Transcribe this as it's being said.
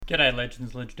G'day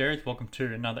legends, legendaries. Welcome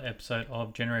to another episode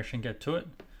of Generation Get To It,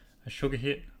 a sugar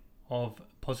hit of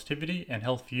positivity and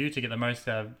health for you to get the most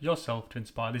out of yourself to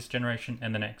inspire this generation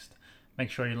and the next. Make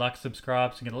sure you like,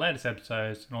 subscribe to get the latest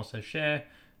episodes, and also share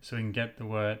so we can get the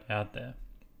word out there.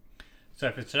 So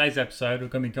for today's episode, we're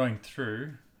going to be going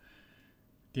through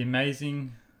the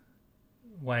amazing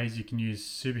ways you can use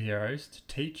superheroes to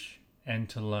teach and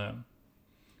to learn.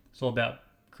 It's all about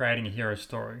creating a hero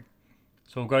story.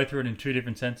 So we'll go through it in two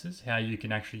different senses, how you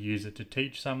can actually use it to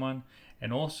teach someone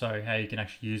and also how you can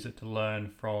actually use it to learn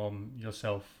from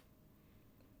yourself.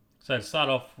 So to start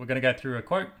off, we're going to go through a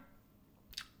quote.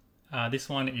 This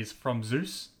one is from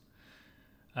Zeus.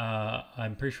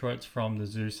 I'm pretty sure it's from the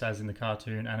Zeus as in the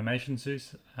cartoon animation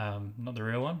Zeus, not the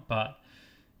real one, but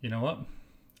you know what?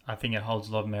 I think it holds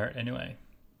a lot of merit anyway.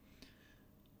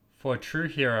 For a true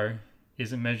hero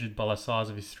isn't measured by the size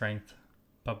of his strength,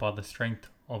 but by the strength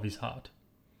of his heart.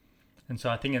 And so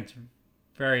I think it's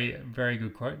very, very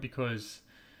good quote because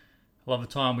a lot of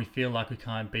the time we feel like we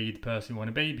can't be the person we want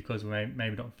to be because we're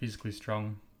maybe not physically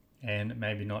strong and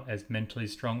maybe not as mentally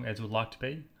strong as we'd like to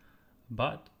be.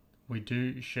 But we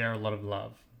do share a lot of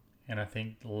love. And I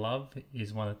think love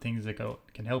is one of the things that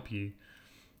can help you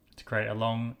to create a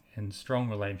long and strong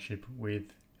relationship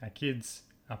with our kids,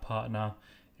 our partner,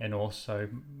 and also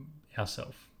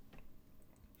ourselves.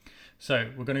 So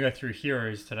we're going to go through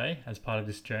heroes today as part of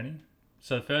this journey.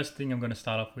 So the first thing I'm going to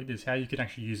start off with is how you can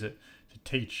actually use it to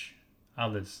teach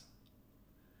others.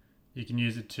 You can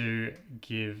use it to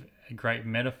give a great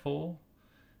metaphor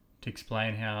to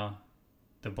explain how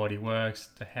the body works,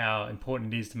 to how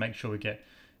important it is to make sure we get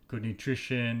good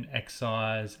nutrition,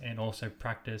 exercise, and also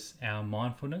practice our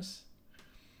mindfulness.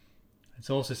 It's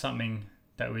also something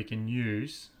that we can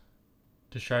use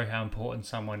to show how important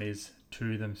someone is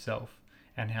to themselves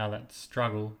and how that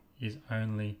struggle is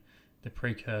only the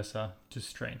precursor to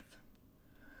strength.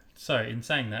 So in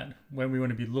saying that, when we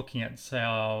want to be looking at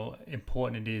how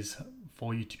important it is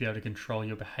for you to be able to control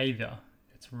your behavior,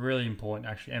 it's really important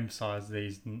to actually emphasize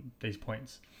these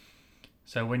points.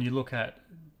 So when you look at,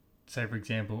 say for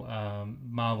example,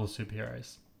 Marvel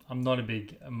superheroes, I'm not a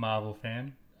big Marvel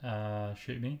fan,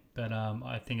 shoot me, but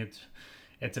I think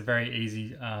it's a very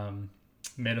easy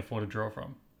metaphor to draw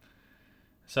from.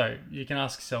 So you can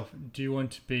ask yourself, do you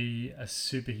want to be a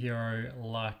superhero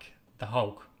like the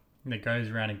Hulk that goes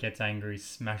around and gets angry,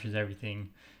 smashes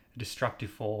everything, a destructive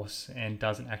force, and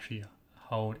doesn't actually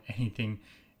hold anything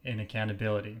in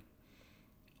accountability?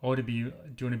 Or do you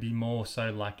want to be more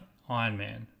so like Iron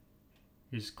Man,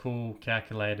 who's cool,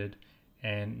 calculated,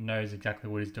 and knows exactly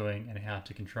what he's doing and how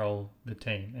to control the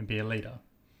team and be a leader?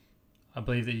 I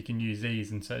believe that you can use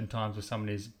these in certain times where someone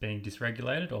is being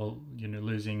dysregulated or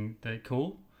losing their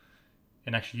cool,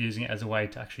 and actually using it as a way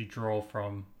to actually draw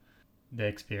from their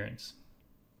experience.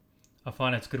 I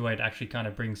find it's a good way to actually kind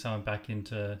of bring someone back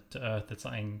into earth, that's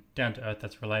something down to earth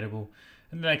that's relatable,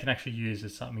 and they can actually use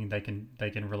as something they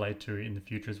can relate to in the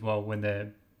future as well when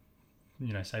they're,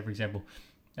 say for example,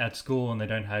 at school and they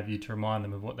don't have you to remind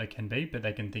them of what they can be, but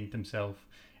they can think themselves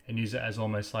and use it as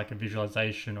almost like a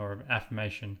visualization or an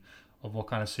affirmation of what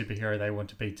kind of superhero they want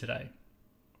to be today.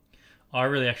 I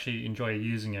really actually enjoy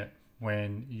using it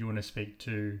when you want to speak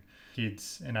to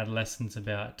kids and adolescents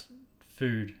about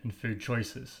food and food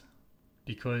choices,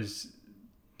 because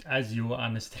as you will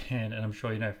understand, and I'm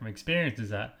sure you know from experience, is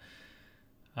that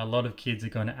a lot of kids are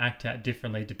going to act out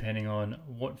differently depending on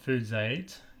what foods they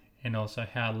eat and also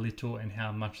how little and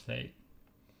how much they eat.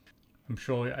 I'm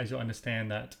sure as you understand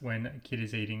that when a kid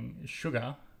is eating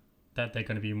sugar, that they're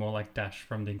going to be more like Dash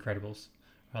from The Incredibles.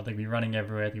 They're going to be running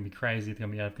everywhere, they're going to be crazy, they're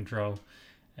going to be out of control.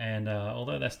 And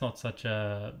although that's not such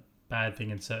a bad thing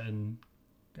in certain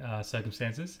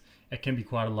circumstances, it can be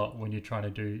quite a lot when you're trying to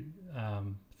do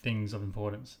things of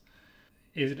importance.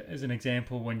 As an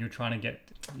example, when you're trying to get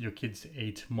your kids to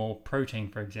eat more protein,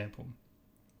 for example.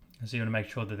 So you want to make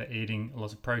sure that they're eating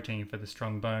lots of protein for the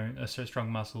strong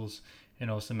muscles, and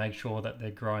also make sure that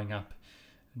they're growing up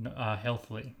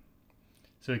healthily.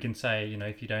 So we can say,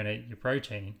 if you don't eat your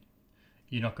protein,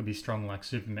 you're not going to be strong like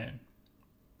Superman.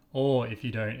 Or if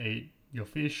you don't eat your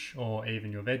fish or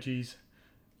even your veggies,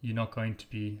 you're not going to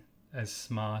be as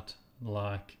smart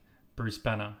like Bruce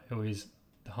Banner, who is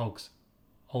the Hulk's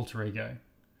alter ego.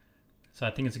 So I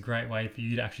think it's a great way for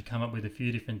you to actually come up with a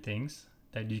few different things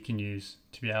that you can use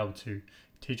to be able to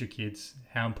teach your kids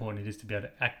how important it is to be able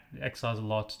to exercise a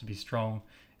lot, to be strong,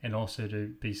 and also to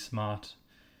be smart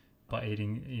by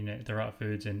eating the right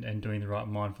foods and doing the right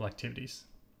mindful activities.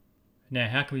 Now,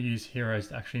 how can we use heroes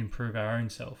to actually improve our own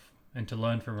self and to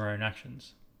learn from our own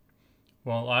actions?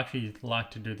 Well, I actually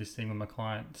like to do this thing with my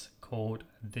clients called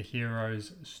the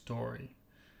hero's story.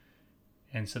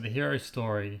 And so the hero's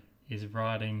story is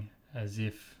writing as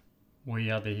if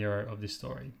we are the hero of this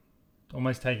story,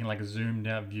 almost taking like a zoomed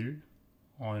out view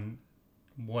on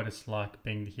what it's like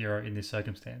being the hero in this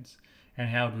circumstance and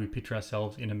how do we picture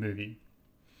ourselves in a movie.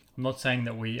 I'm not saying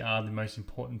that we are the most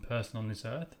important person on this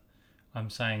earth. I'm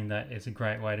saying that it's a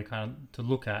great way to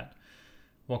look at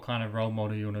what kind of role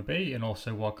model you want to be and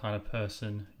also what kind of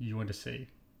person you want to see.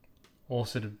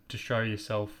 Also to show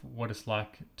yourself what it's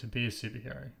like to be a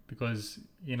superhero, because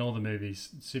in all the movies,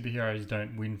 superheroes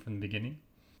don't win from the beginning.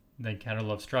 They encounter a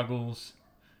lot of struggles.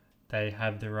 They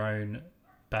have their own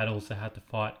battles they have to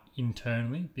fight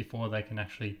internally before they can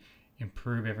actually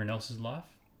improve everyone else's life.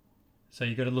 So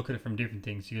you got to look at it from different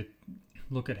things. You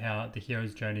look at how the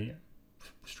hero's journey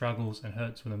struggles and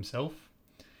hurts for themselves.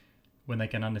 When they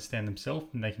can understand themselves,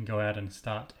 and they can go out and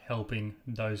start helping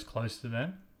those close to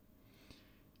them.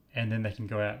 And then they can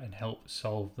go out and help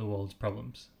solve the world's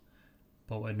problems.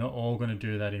 But we're not all going to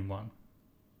do that in one.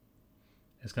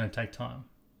 It's going to take time.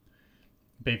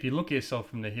 But if you look at yourself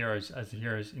from the heroes as the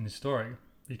heroes in the story,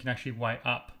 you can actually weigh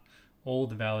up all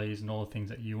the values and all the things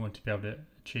that you want to be able to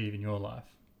achieve in your life.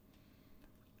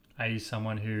 Are you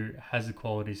someone who has the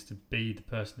qualities to be the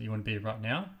person that you want to be right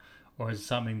now? Or is it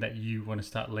something that you want to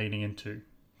start leaning into?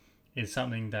 Is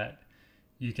something that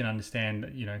you can understand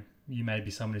that, you may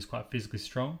be someone who's quite physically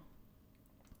strong,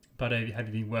 but have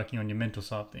you been working on your mental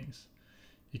side of things?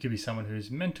 You could be someone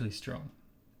who's mentally strong,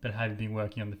 but have you been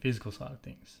working on the physical side of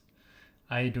things?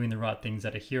 Are you doing the right things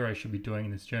that a hero should be doing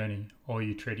in this journey, or are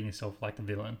you treating yourself like the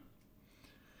villain?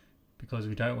 Because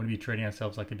we don't want to be treating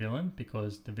ourselves like a villain,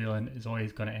 because the villain is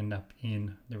always going to end up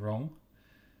in the wrong,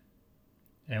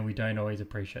 and we don't always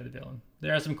appreciate the villain.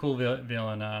 There are some cool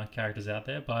villain characters out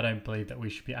there, but I don't believe that we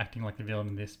should be acting like the villain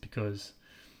in this, because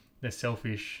they're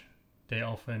selfish, they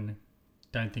often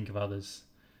don't think of others,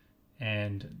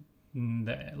 and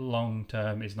the long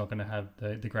term is not going to have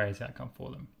the greatest outcome for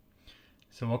them.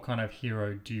 So what kind of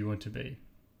hero do you want to be?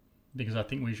 Because I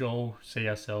think we should all see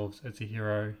ourselves as a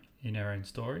hero in our own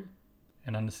story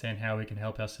and understand how we can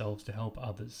help ourselves to help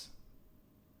others.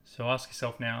 So ask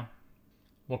yourself now,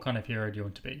 what kind of hero do you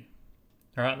want to be?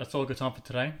 Alright, that's all I've got time for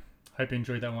today. Hope you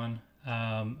enjoyed that one.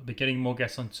 I'll be getting more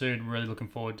guests on soon. Really looking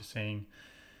forward to seeing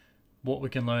what we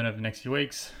can learn over the next few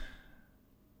weeks.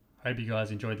 Hope you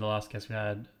guys enjoyed the last guest we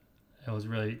had. It was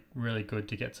really, really good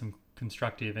to get some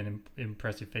constructive and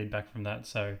impressive feedback from that.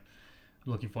 So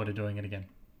looking forward to doing it again.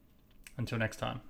 Until next time.